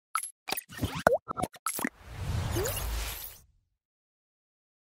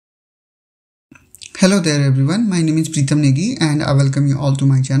Hello there everyone, my name is Pritam Negi and I welcome you all to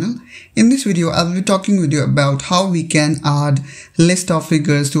my channel. In this video, I will be talking with you about how we can add list of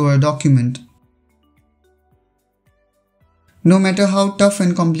figures to our document. No matter how tough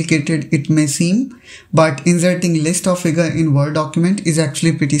and complicated it may seem, but inserting list of figure in Word document is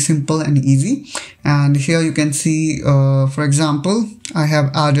actually pretty simple and easy. And here you can see, for example, I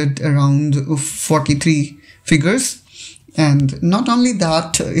have added around 43 figures. And not only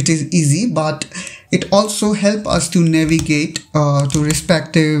that, it is easy, but it also helps us to navigate to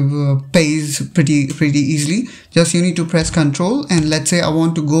respective page pretty easily. Just you need to press Ctrl, and let's say I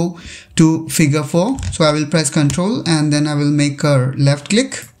want to go to figure 4. So I will press Ctrl and then I will make a left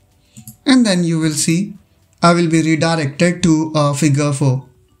click, and then you will see I will be redirected to figure 4.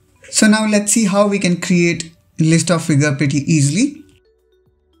 So now let's see how we can create list of figure pretty easily.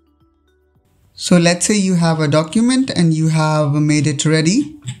 So let's say you have a document and you have made it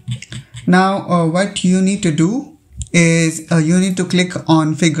ready. Now what you need to do is you need to click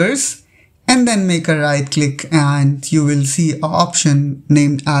on figures and then make a right click, and you will see an option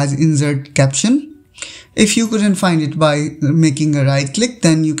named as insert caption. If you couldn't find it by making a right click,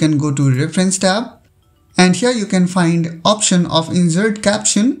 then you can go to reference tab, and here you can find option of insert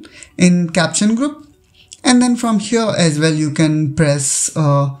caption in caption group, and then from here as well you can press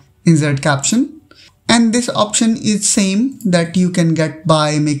insert caption. And this option is same that you can get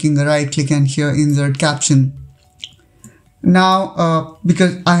by making a right click and here insert caption. Now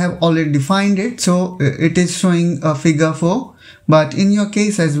because I have already defined it, so it is showing a figure 4, but in your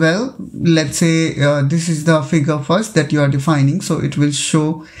case as well, let's say this is the figure first that you are defining, so it will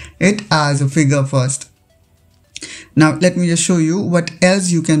show it as a figure first. Now let me just show you what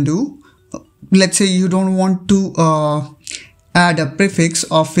else you can do. Let's say you don't want to add a prefix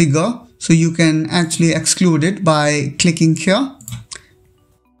of figure, so you can actually exclude it by clicking here.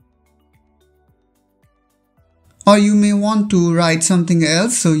 Or you may want to write something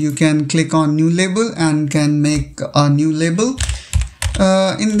else, so you can click on new label and can make a new label.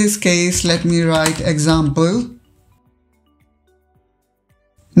 In this case, let me write example.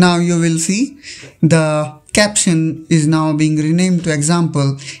 Now you will see the caption is now being renamed to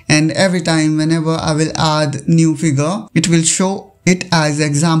example, and every time whenever I will add new figure, it will show it as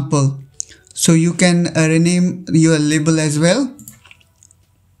example. So you can rename your label as well.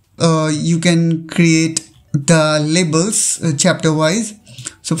 You can create the labels chapter wise.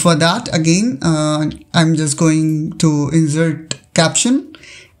 So for that, again, I'm just going to insert caption,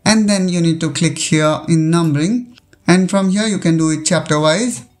 and then you need to click here in numbering, and from here you can do it chapter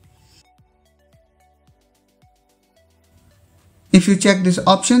wise. If you check this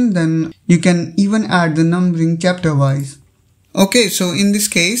option, then you can even add the numbering chapter wise. Okay, so in this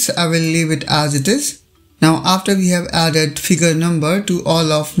case, I will leave it as it is. Now, after we have added figure number to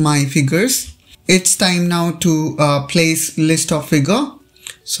all of my figures, it's time now to place list of figure.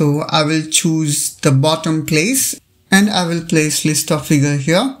 So I will choose the bottom place and I will place list of figure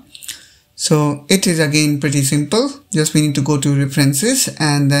here. So it is again pretty simple. Just we need to go to references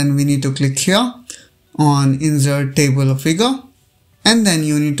and then we need to click here on insert table of figure, and then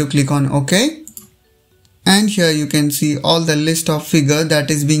you need to click on OK. And here you can see all the list of figure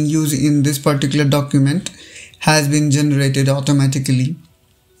that is being used in this particular document has been generated automatically.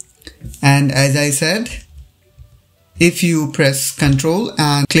 And as I said, if you press Ctrl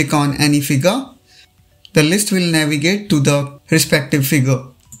and click on any figure, the list will navigate to the respective figure.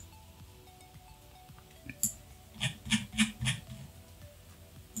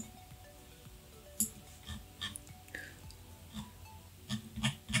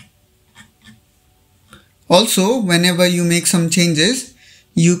 Also, whenever you make some changes,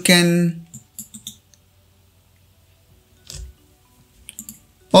 you can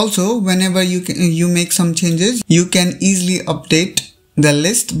make some changes, you can easily update the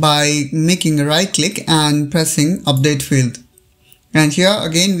list by making a right click and pressing update field. And here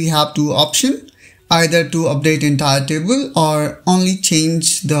again we have two options, either to update entire table or only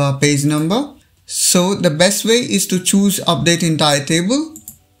change the page number. So the best way is to choose update entire table,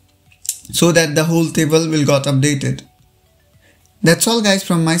 so that the whole table will got updated. That's all guys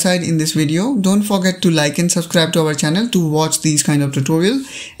from my side in this video. Don't forget to like and subscribe to our channel to watch these kind of tutorials,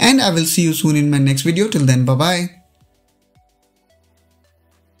 and I will see you soon in my next video. Till then, bye bye.